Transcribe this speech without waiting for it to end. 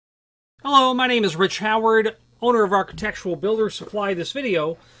Hello, my name is Rich Howard, owner of Architectural Builder Supply. This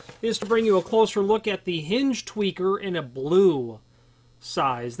video is to bring you a closer look at the Hinge tweaker in a blue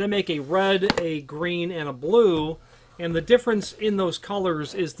size. They make a red, a green, and a blue, and the difference in those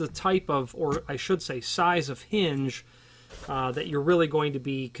colors is the type of, or I should say, size of hinge that you're really going to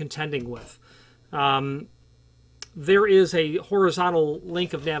be contending with. There is a horizontal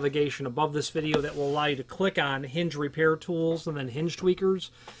link of navigation above this video that will allow you to click on hinge repair tools and then hinge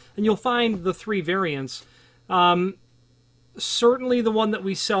tweakers, and you'll find the three variants. Certainly the one that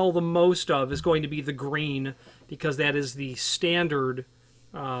we sell the most of is going to be the green, because that is the standard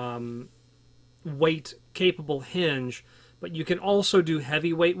weight capable hinge, but you can also do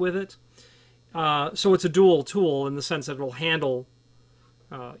heavyweight with it. So it's a dual tool in the sense that it'll handle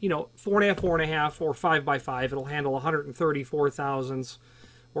 4.5, 4.5, or 5x5. It'll handle 134 thousandths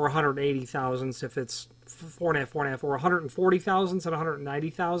or 180 thousandths if it's 4.5, 4.5, or 140 thousandths and 190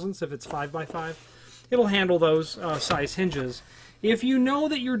 thousandths if it's 5x5. It'll handle those size hinges. If you know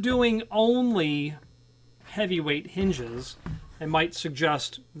that you're doing only heavyweight hinges, I might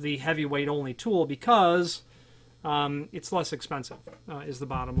suggest the heavyweight only tool because it's less expensive, is the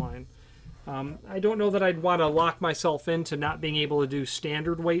bottom line. I don't know that I'd want to lock myself into not being able to do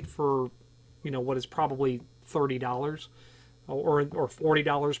standard weight for, what is probably $30 or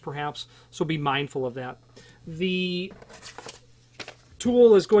 $40 perhaps. So be mindful of that. The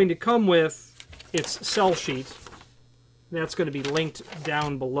tool is going to come with its sell sheet. That's going to be linked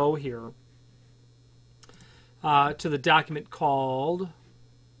down below here to the document called,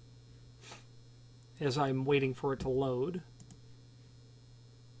 as I'm waiting for it to load,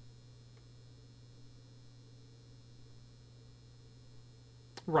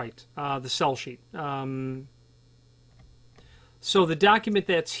 right, the sell sheet. So the document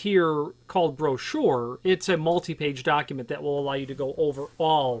that's here called brochure, it's a multi-page document that will allow you to go over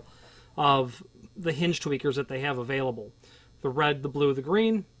all of the hinge tweakers that they have available. The red, the blue, the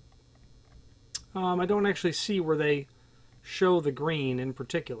green. I don't actually see where they show the green in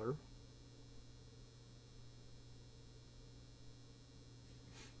particular.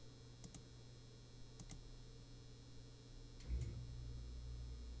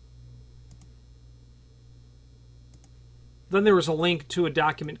 Then there was a link to a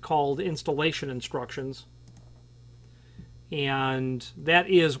document called installation instructions, and that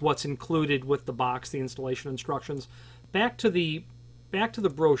is what's included with the box, the installation instructions. Back to the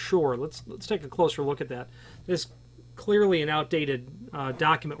brochure. Let's take a closer look at that. This is clearly an outdated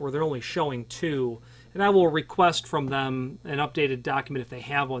document where they're only showing two, and I will request from them an updated document if they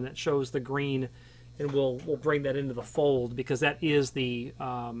have one that shows the green, and we'll bring that into the fold, because that is the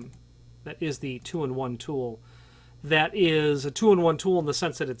 2-in-1 tool. That is a 2-in-1 tool in the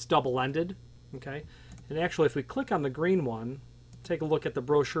sense that it's double-ended. Okay, and actually, if we click on the green one, take a look at the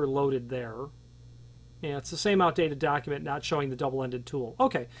brochure loaded there. Yeah, it's the same outdated document, not showing the double-ended tool.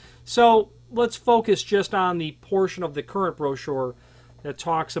 Okay, so let's focus just on the portion of the current brochure that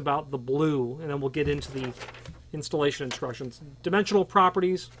talks about the blue, and then we'll get into the installation instructions. Dimensional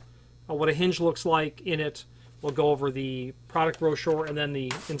properties, what a hinge looks like in it. We'll go over the product brochure and then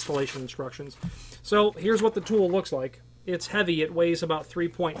the installation instructions. So here's what the tool looks like. It's heavy. It weighs about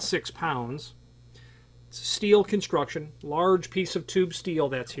 3.6 pounds. It's a steel construction, large piece of tube steel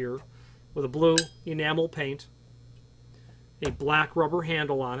that's here with a blue enamel paint, a black rubber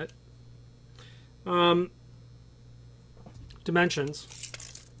handle on it. Dimensions.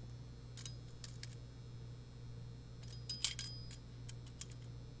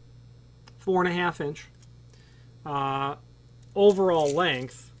 .4.5 inch. Overall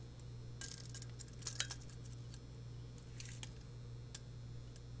length,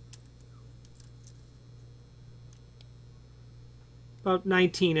 about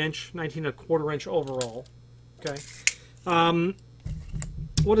 19 1/4 inch overall. Okay.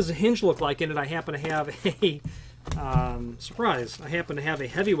 What does a hinge look like in it? I happen to have a surprise. I happen to have a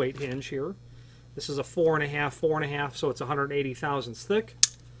heavyweight hinge here. This is a 4.5, so it's 180 thousandths thick.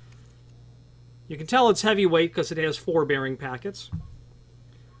 You can tell it's heavyweight because it has 4 bearing packets.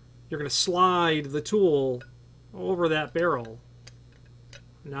 You're going to slide the tool over that barrel.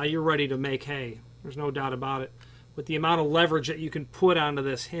 Now you're ready to make hay. There's no doubt about it. With the amount of leverage that you can put onto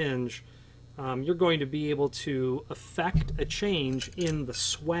this hinge, you're going to be able to effect a change in the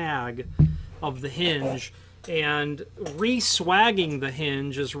swag of the hinge. And re-swagging the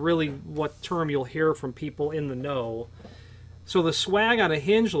hinge is really what term you'll hear from people in the know. So the swag on a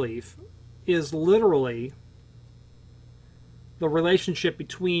hinge leaf is literally the relationship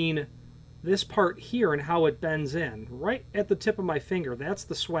between this part here and how it bends in. Right at the tip of my finger, that's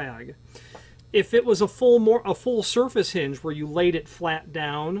the swag. If it was a full surface hinge where you laid it flat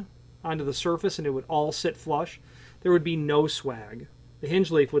down onto the surface and it would all sit flush, there would be no swag. The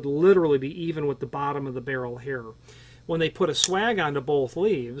hinge leaf would literally be even with the bottom of the barrel here. When they put a swag onto both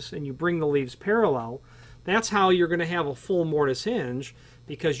leaves and you bring the leaves parallel, that's how you're going to have a full mortise hinge,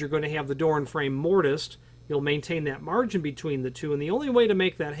 because you're going to have the door and frame mortised. You'll maintain that margin between the two, and the only way to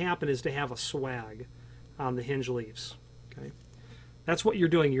make that happen is to have a swag on the hinge leaves. Okay, that's what you're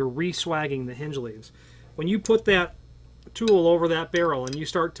doing. You're re-swagging the hinge leaves. When you put that tool over that barrel and you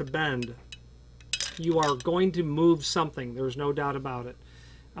start to bend, you are going to move something. There's no doubt about it.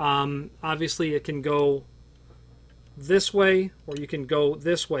 Obviously, it can go this way, or you can go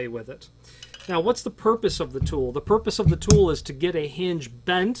this way with it. Now, what's the purpose of the tool? The purpose of the tool is to get a hinge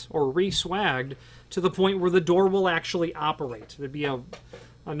bent or re-swagged to the point where the door will actually operate. There'd be a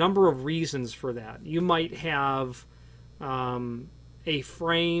number of reasons for that. You might have a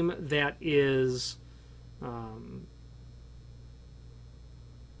frame that is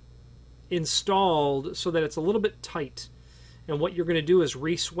installed so that it's a little bit tight. And what you're going to do is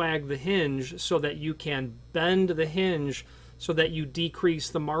re-swag the hinge so that you can bend the hinge so that you decrease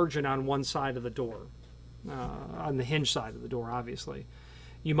the margin on one side of the door, on the hinge side of the door, obviously.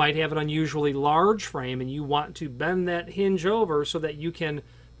 You might have an unusually large frame and you want to bend that hinge over so that you can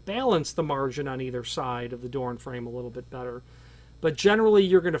balance the margin on either side of the door and frame a little bit better. But generally,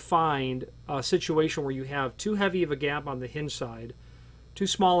 you're going to find a situation where you have too heavy of a gap on the hinge side, too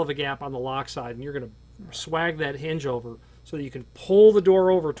small of a gap on the lock side, and you're going to swag that hinge over so that you can pull the door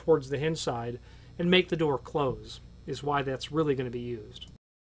over towards the hinge side and make the door close, is why that's really going to be used.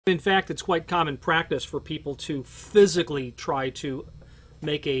 In fact, it's quite common practice for people to physically try to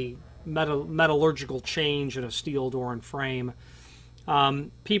make a metallurgical change in a steel door and frame.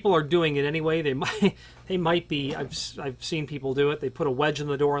 People are doing it anyway. They might be. I've seen people do it. They put a wedge in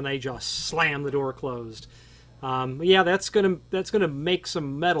the door and they just slam the door closed. Yeah, that's gonna make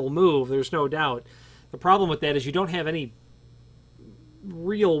some metal move. There's no doubt. The problem with that is you don't have any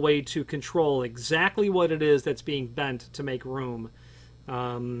real way to control exactly what it is that's being bent to make room.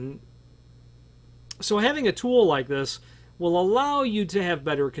 So having a tool like this will allow you to have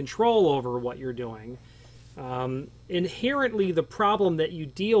better control over what you're doing. Inherently, the problem that you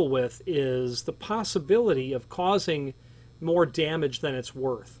deal with is the possibility of causing more damage than it's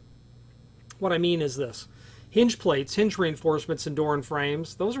worth. What I mean is this. Hinge plates, hinge reinforcements in door and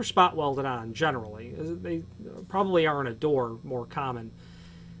frames, those are spot welded on generally. They probably are in a door more common.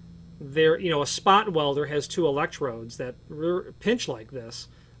 A spot welder has two electrodes that pinch like this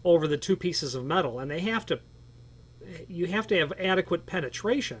over the two pieces of metal, and you have to have adequate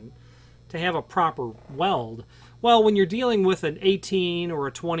penetration to have a proper weld. Well, when you're dealing with an 18 or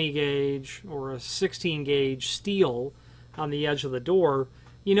a 20 gauge or a 16 gauge steel on the edge of the door,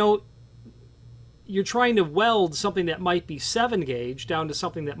 you're trying to weld something that might be 7 gauge down to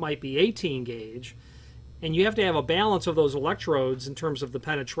something that might be 18 gauge, and you have to have a balance of those electrodes in terms of the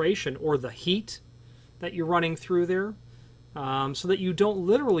penetration or the heat that you're running through there, so that you don't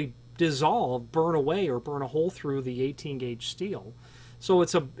literally dissolve, burn away, or burn a hole through the 18 gauge steel. So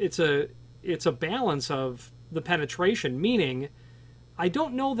it's a balance of the penetration, meaning I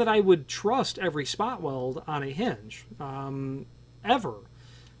don't know that I would trust every spot weld on a hinge, ever.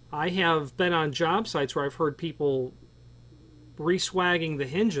 I have been on job sites where I've heard people re-swagging the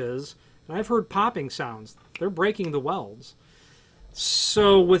hinges, and I've heard popping sounds. They're breaking the welds.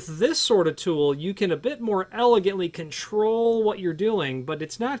 So with this sort of tool, you can a bit more elegantly control what you're doing, but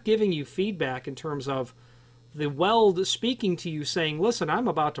it's not giving you feedback in terms of the weld speaking to you saying, listen, I'm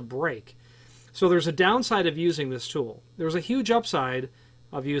about to break. So there's a downside of using this tool. There's a huge upside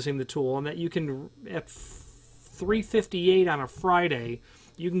of using the tool, and that you can, at 3:58 on a Friday,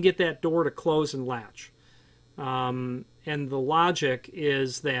 you can get that door to close and latch. And the logic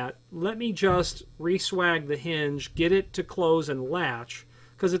is that let me just re-swag the hinge, get it to close and latch,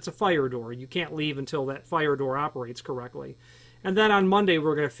 because it's a fire door. You can't leave until that fire door operates correctly. And then on Monday,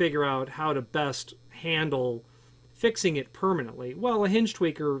 we're going to figure out how to best handle fixing it permanently. Well, a hinge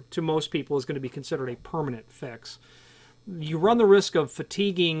tweaker to most people is going to be considered a permanent fix. You run the risk of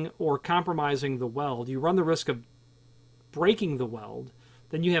fatiguing or compromising the weld. You run the risk of breaking the weld.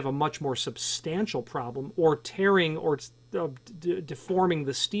 Then you have a much more substantial problem, or tearing or deforming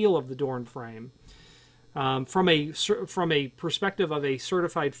the steel of the door and frame. From a perspective of a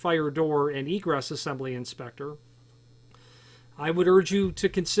certified fire door and egress assembly inspector, I would urge you to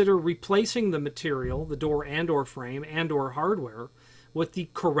consider replacing the material, the door and or frame and or hardware, with the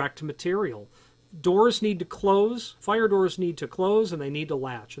correct material. Doors need to close, fire doors need to close, and they need to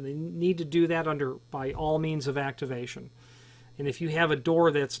latch, and they need to do that by all means of activation. And if you have a door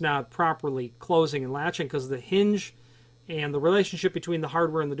that's not properly closing and latching because the hinge and the relationship between the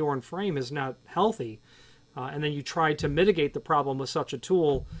hardware and the door and frame is not healthy, and then you try to mitigate the problem with such a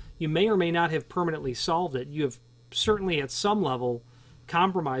tool, you may or may not have permanently solved it. You have certainly at some level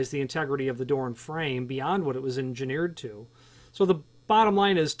compromised the integrity of the door and frame beyond what it was engineered to. So the bottom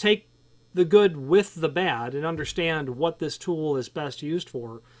line is, take the good with the bad and understand what this tool is best used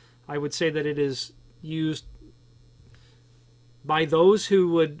for. I would say that it is used by those who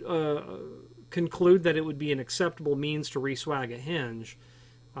would conclude that it would be an acceptable means to reswag a hinge,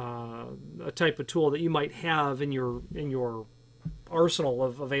 a type of tool that you might have in your arsenal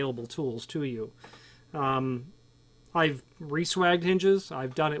of available tools to you. I've reswagged hinges.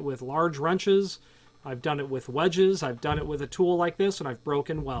 I've done it with large wrenches. I've done it with wedges. I've done it with a tool like this, and I've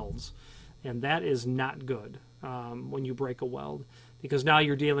broken welds. And that is not good when you break a weld, because now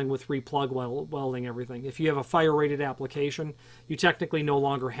you're dealing with replug welding everything. If you have a fire-rated application, you technically no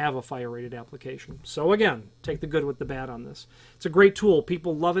longer have a fire-rated application. So again, take the good with the bad on this. It's a great tool.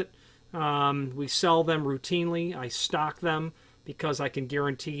 People love it. We sell them routinely. I stock them because I can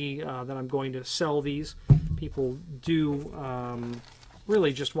guarantee that I'm going to sell these. People do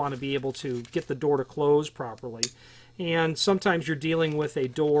really just want to be able to get the door to close properly. And sometimes you're dealing with a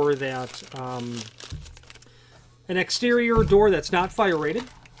door that, an exterior door that's not fire rated.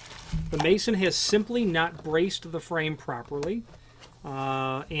 The mason has simply not braced the frame properly,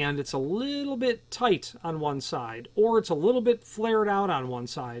 and it's a little bit tight on one side, or it's a little bit flared out on one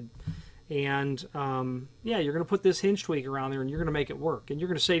side. And yeah, you're going to put this hinge tweaker on there and you're going to make it work. And you're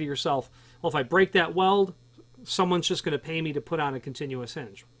going to say to yourself, well, if I break that weld, someone's just going to pay me to put on a continuous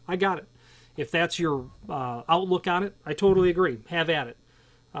hinge. I got it. If that's your outlook on it, I totally agree. Have at it.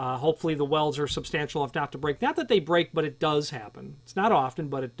 Hopefully the welds are substantial enough not to break. Not that they break, but it does happen. It's not often,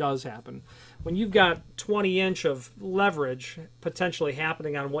 but it does happen. When you've got 20-inch of leverage potentially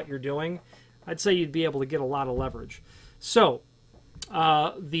happening on what you're doing, I'd say you'd be able to get a lot of leverage. So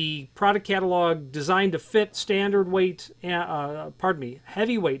the product catalog designed to fit standard weight,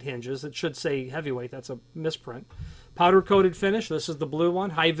 heavyweight hinges. It should say heavyweight. That's a misprint. Powder coated finish. This is the blue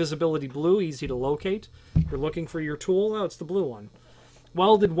one. High visibility blue, easy to locate. If you're looking for your tool, oh, it's the blue one.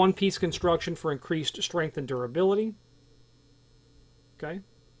 Welded one-piece construction for increased strength and durability. Okay.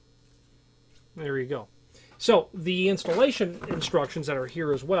 There you go. So the installation instructions that are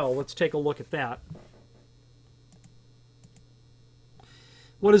here as well, let's take a look at that.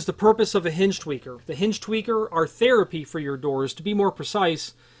 What is the purpose of a hinge tweaker? The hinge tweaker are therapy for your doors. To be more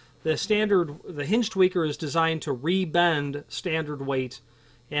precise, the hinge tweaker is designed to rebend standard weight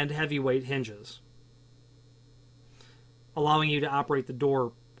and heavyweight hinges, allowing you to operate the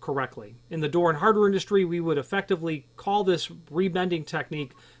door correctly. In the door and hardware industry, we would effectively call this rebending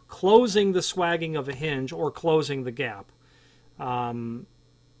technique closing the swagging of a hinge or closing the gap.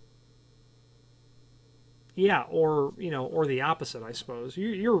 Yeah, or or the opposite, I suppose.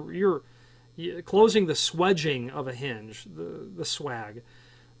 You're closing the swedging of a hinge, the swag.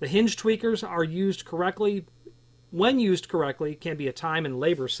 The hinge tweakers are used correctly. When used correctly, can be a time and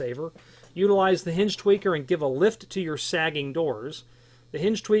labor saver. Utilize the hinge tweaker and give a lift to your sagging doors. The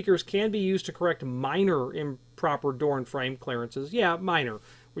hinge tweakers can be used to correct minor improper door and frame clearances. Yeah, minor,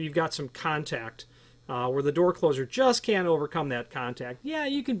 where you've got some contact, where the door closer just can't overcome that contact. Yeah,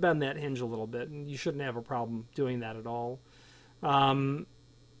 you can bend that hinge a little bit, and you shouldn't have a problem doing that at all.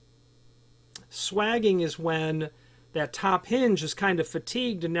 Swagging is when that top hinge is kind of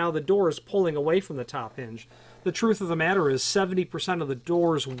fatigued and now the door is pulling away from the top hinge. The truth of the matter is 70% of the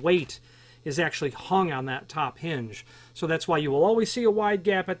door's weight is actually hung on that top hinge. So that's why you will always see a wide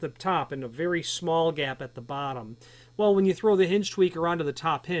gap at the top and a very small gap at the bottom. Well, when you throw the hinge tweaker onto the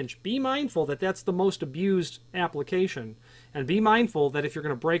top hinge, be mindful that that's the most abused application. And be mindful that if you're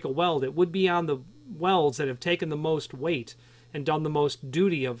going to break a weld, it would be on the welds that have taken the most weight and done the most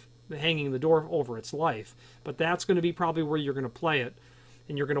duty of hanging the door over its life. But that's going to be probably where you're going to play it.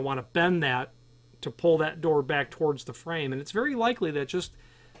 And you're going to want to bend that to pull that door back towards the frame. And it's very likely that just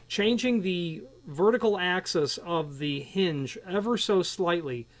changing the vertical axis of the hinge ever so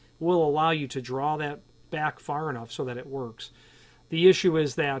slightly will allow you to draw that back far enough so that it works. The issue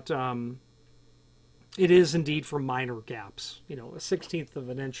is that it is indeed for minor gaps, a 1/16 of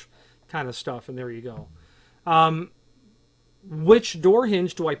an inch kind of stuff, and there you go. Which door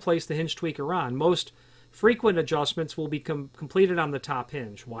hinge do I place the hinge tweaker on? Most frequent adjustments will be completed on the top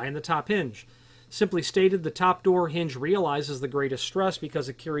hinge. Why in the top hinge? Simply stated, the top door hinge realizes the greatest stress because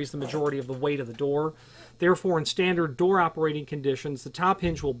it carries the majority of the weight of the door. Therefore, in standard door operating conditions, the top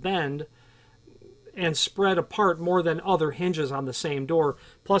hinge will bend and spread apart more than other hinges on the same door.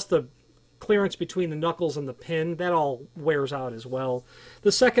 Plus the clearance between the knuckles and the pin, that all wears out as well.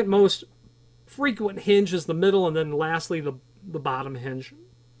 The second most frequent hinge is the middle, and then lastly the bottom hinge.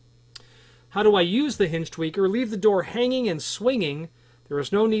 How do I use the hinge tweaker? Leave the door hanging and swinging. There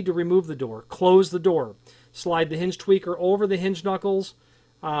is no need to remove the door. Close the door. Slide the hinge tweaker over the hinge knuckles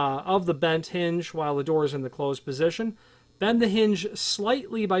of the bent hinge while the door is in the closed position. Bend the hinge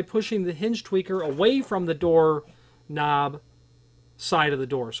slightly by pushing the hinge tweaker away from the door knob side of the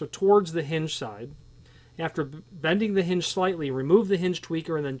door, so towards the hinge side. After bending the hinge slightly, remove the hinge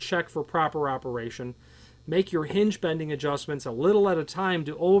tweaker and then check for proper operation. Make your hinge bending adjustments a little at a time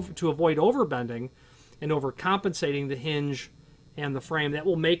to avoid overbending and overcompensating the hinge and the frame. That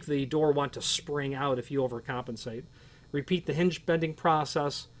will make the door want to spring out if you overcompensate. Repeat the hinge bending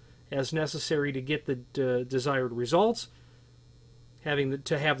process as necessary to get the desired results. Having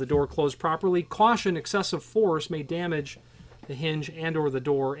to have the door closed properly. Caution, excessive force may damage the hinge and or the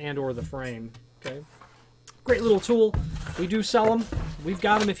door and or the frame. Okay. Great little tool. We do sell them. We've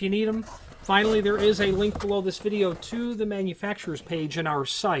got them if you need them. Finally, there is a link below this video to the manufacturer's page in our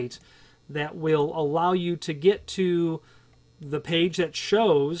site that will allow you to get to the page that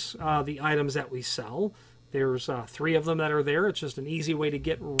shows the items that we sell. There's 3 of them that are there. It's just an easy way to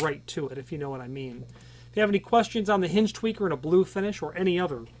get right to it, if you know what I mean. If you have any questions on the hinge tweaker in a blue finish or any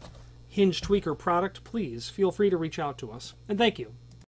other hinge tweaker product, please feel free to reach out to us. And thank you.